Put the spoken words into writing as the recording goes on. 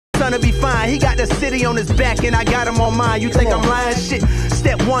gonna be fine. He got the city on his back and I got him on mine. You think I'm lying? Shit.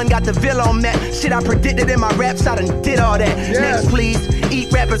 Step one, got the villa on that. Shit I predicted in my raps, I done did all that. Next please,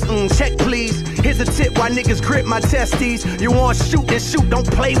 eat rappers, check please. Here's a tip why niggas grip my testes. You want shoot, then shoot, don't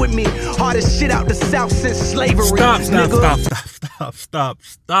play with me. Hardest shit out the South since slavery.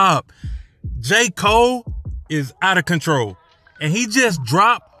 Stop. J. Cole is out of control. And he just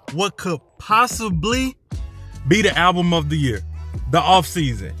dropped what could possibly be the album of the year, the off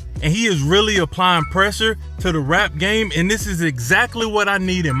season. And he is really applying pressure to the rap game. And this is exactly what I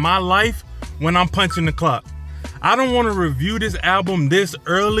need in my life when I'm punching the clock. I don't want to review this album this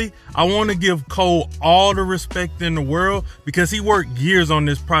early. I want to give Cole all the respect in the world because he worked years on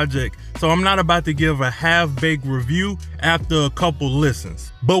this project. So I'm not about to give a half-baked review after a couple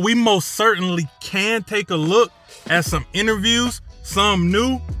listens. But we most certainly can take a look at some interviews, some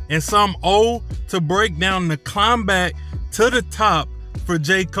new and some old, to break down the climb back to the top for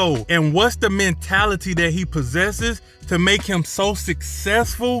J. Cole. And what's the mentality that he possesses to make him so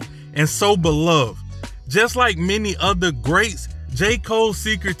successful and so beloved. Just like many other greats, J. Cole's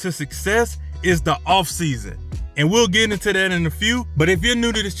secret to success is the off season. And we'll get into that in a few. But if you're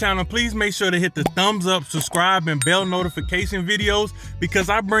new to this channel, please make sure to hit the thumbs up, subscribe, and bell notification videos, because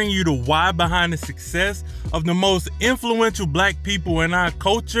I bring you the why behind the success of the most influential black people in our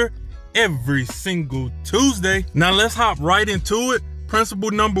culture every single Tuesday. Now let's hop right into it.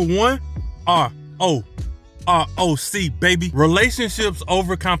 Principle number one, ROC, baby. Relationships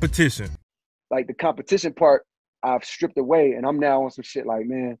over competition. Like the competition part, I've stripped away, and I'm now on some shit like,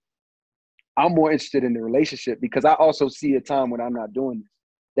 man, I'm more interested in the relationship, because I also see a time when I'm not doing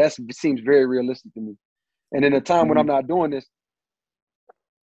this. That seems very realistic to me. And in a time when I'm not doing this,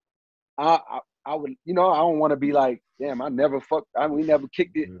 I would, you know, I don't want to be like, damn, we never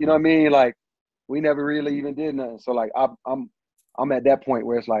kicked it. You know what I mean? Like, we never really even did nothing. So like, I'm at that point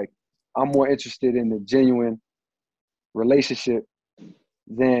where it's like, I'm more interested in the genuine relationship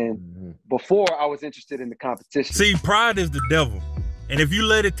than before I was interested in the competition. See, pride is the devil. And if you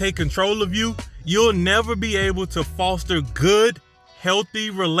let it take control of you, you'll never be able to foster good, healthy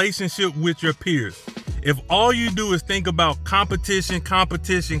relationship with your peers. If all you do is think about competition,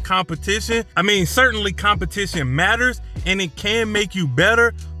 I mean, certainly competition matters and it can make you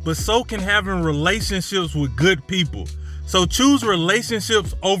better, but so can having relationships with good people. So choose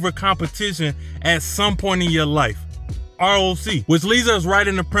relationships over competition at some point in your life. ROC, which leads us right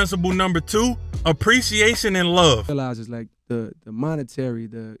into principle number 2, appreciation and love. Realizes like the monetary,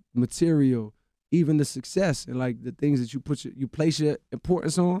 the material, even the success, and like the things that you place your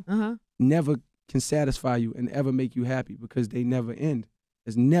importance on, never can satisfy you and ever make you happy, because they never end.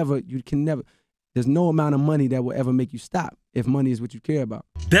 There's no amount of money that will ever make you stop if money is what you care about.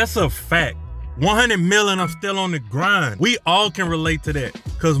 That's a fact. 100 million, I'm still on the grind. We all can relate to that,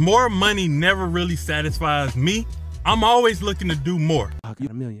 because more money never really satisfies me. I'm always looking to do more. I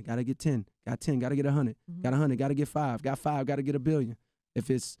got a million, gotta get 10. Got 10, gotta get 100. Got 100, gotta get 5. Got 5, gotta get 1 billion. If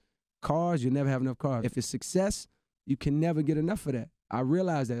it's cars, you'll never have enough cars. If it's success, you can never get enough of that. I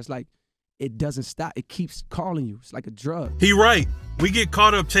realize that. It's like, it doesn't stop. It keeps calling you. It's like a drug. He right. We get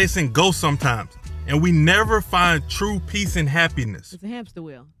caught up chasing ghosts sometimes, and we never find true peace and happiness. It's a hamster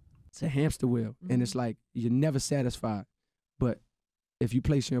wheel. It's a hamster wheel. And it's like, you're never satisfied. But if you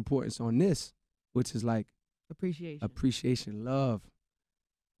place your importance on this, which is like appreciation, love,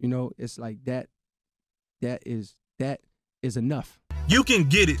 you know, it's like that is enough. You can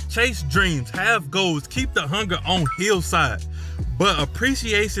get it, chase dreams, have goals, keep the hunger on hillside. But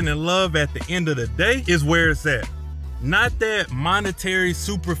appreciation and love at the end of the day is where it's at. Not that monetary,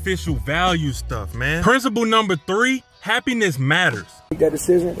 superficial value stuff, man. Principle number 3, happiness matters. Make that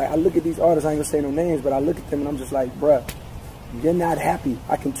decision. Like, I look at these artists, I ain't gonna say no names, but I look at them and I'm just like, bruh, you're not happy.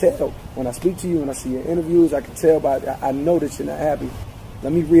 I can tell. When I speak to you, when I see your interviews, I can tell I know that you're not happy.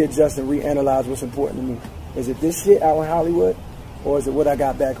 Let me readjust and reanalyze what's important to me. Is it this shit out in Hollywood, or is it what I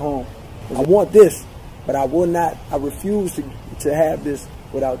got back home? I want this, but I refuse to have this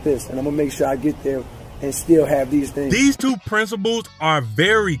without this. And I'm gonna make sure I get there and still have these things. These two principles are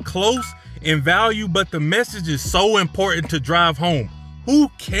very close in value, but the message is so important to drive home. Who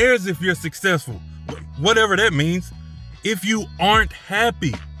cares if you're successful? Whatever that means. If you aren't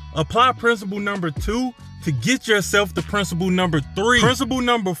happy, apply principle number 2 to get yourself to principle number 3. Principle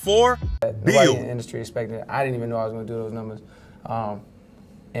number 4, nobody in the industry expected it. I didn't even know I was going to do those numbers.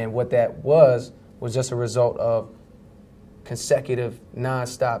 And what that was just a result of consecutive,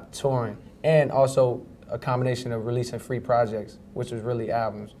 non-stop touring, and also a combination of releasing free projects, which was really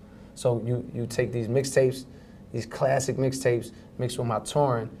albums. So you take these mixtapes, these classic mixtapes, mixed with my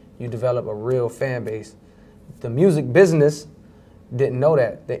touring, you develop a real fan base. The music business didn't know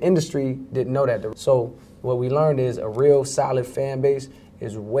that. The industry didn't know that. So what we learned is a real solid fan base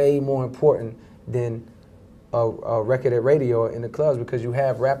is way more important than a record at radio or in the clubs, because you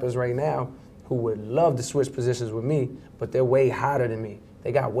have rappers right now who would love to switch positions with me, but they're way hotter than me.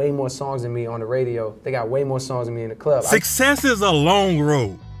 They got way more songs than me on the radio. They got way more songs than me in the club. Success is a long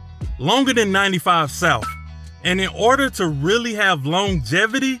road, longer than 95 South. And in order to really have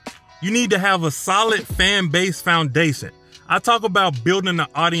longevity, you need to have a solid fan base foundation. I talk about building an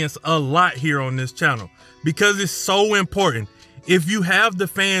audience a lot here on this channel because it's so important. If you have the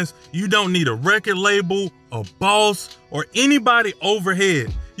fans, you don't need a record label, a boss, or anybody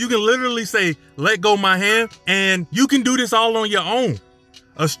overhead. You can literally say, let go my hand, and you can do this all on your own.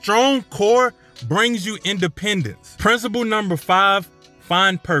 A strong core brings you independence. Principle number 5,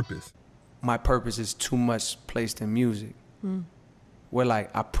 find purpose. My purpose is too much placed in music. Where like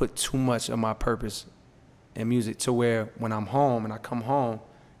I put too much of my purpose in music to where when I'm home and I come home,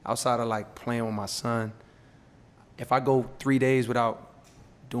 outside of like playing with my son, if I go 3 days without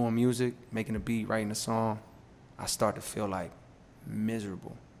doing music, making a beat, writing a song, I start to feel like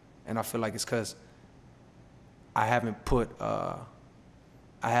miserable. And I feel like it's because I haven't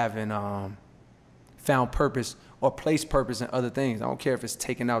found purpose or placed purpose in other things. I don't care if it's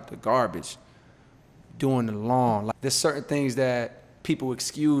taking out the garbage, doing the lawn. Like, there's certain things that people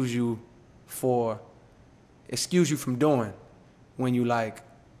excuse you from doing when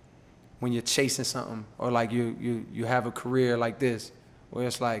you're chasing something, or like you have a career like this, where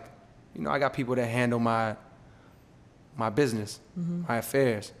it's like, you know, I got people that handle my business, my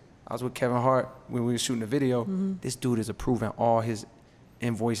affairs. I was with Kevin Hart when we were shooting the video. This dude is approving all his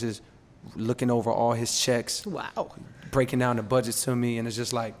invoices, looking over all his checks. Wow. Breaking down the budgets to me, and it's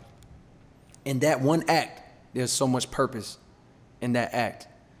just like, in that one act, there's so much purpose in that act.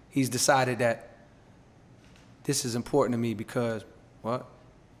 He's decided that this is important to me because, what?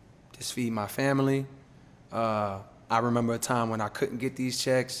 This feed my family. I remember a time when I couldn't get these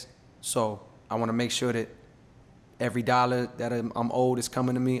checks, so I want to make sure that every dollar that I'm owed is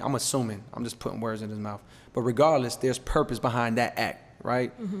coming to me. I'm assuming. I'm just putting words in his mouth. But regardless, there's purpose behind that act,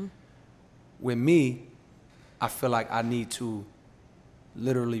 right? With me, I feel like I need to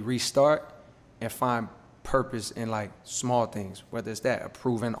literally restart and find purpose in like small things, whether it's that,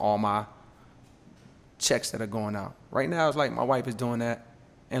 approving all my checks that are going out. Right now, it's like my wife is doing that,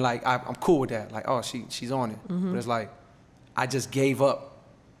 and like I'm cool with that. Like, oh, she's on it. But it's like I just gave up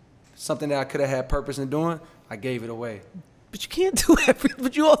something that I could have had purpose in doing. I gave it away. But you can't do everything.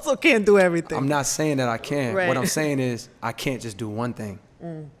 But you also can't do everything. I'm not saying that I can. Right. What I'm saying is I can't just do one thing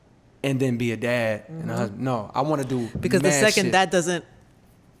and then be a dad and a husband. No, I want to do because the second shit. that doesn't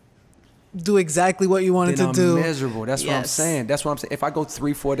do exactly what you wanted then to do. I'm miserable. That's what I'm saying. That's what I'm saying. If I go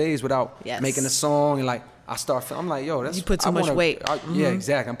 3-4 days without making a song and like I start feeling, I'm like, yo, that's you put too much weight. Yeah,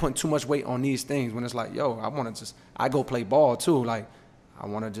 exactly. I'm putting too much weight on these things when it's like, yo, I go play ball too. Like I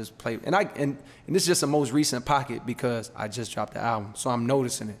want to just play, and this is just the most recent pocket because I just dropped the album, so I'm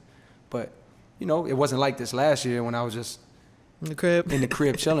noticing it. But you know, it wasn't like this last year when I was just in the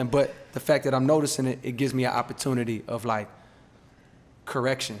crib chilling. But the fact that I'm noticing it, it gives me an opportunity of like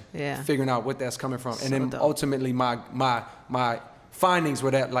correction, figuring out what that's coming from, and then ultimately my findings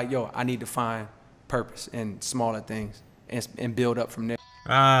were that like, yo, I need to find purpose in smaller things and build up from there.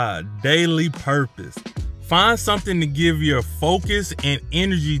 Daily purpose. Find something to give your focus and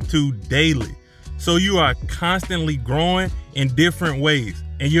energy to daily, so you are constantly growing in different ways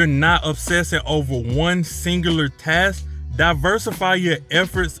and you're not obsessing over one singular task. Diversify your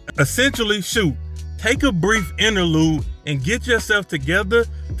efforts. Essentially, take a brief interlude and get yourself together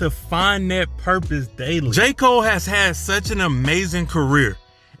to find that purpose daily. J. Cole has had such an amazing career,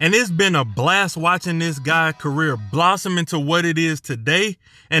 and it's been a blast watching this guy's career blossom into what it is today.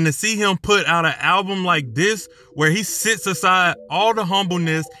 And to see him put out an album like this, where he sits aside all the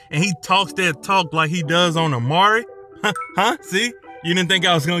humbleness and he talks that talk like he does on Amari. See? You didn't think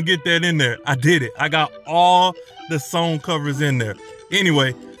I was gonna get that in there. I did it. I got all the song covers in there.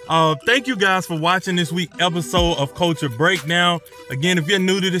 Anyway, thank you guys for watching this week's episode of Culture Breakdown. Again, if you're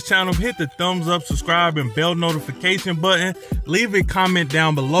new to this channel, hit the thumbs up, subscribe, and bell notification button. Leave a comment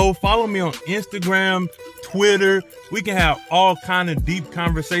down below. Follow me on Instagram, Twitter. We can have all kind of deep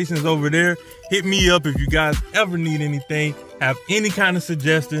conversations over there. Hit me up if you guys ever need anything, have any kind of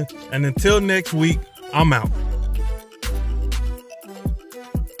suggestions. And until next week, I'm out.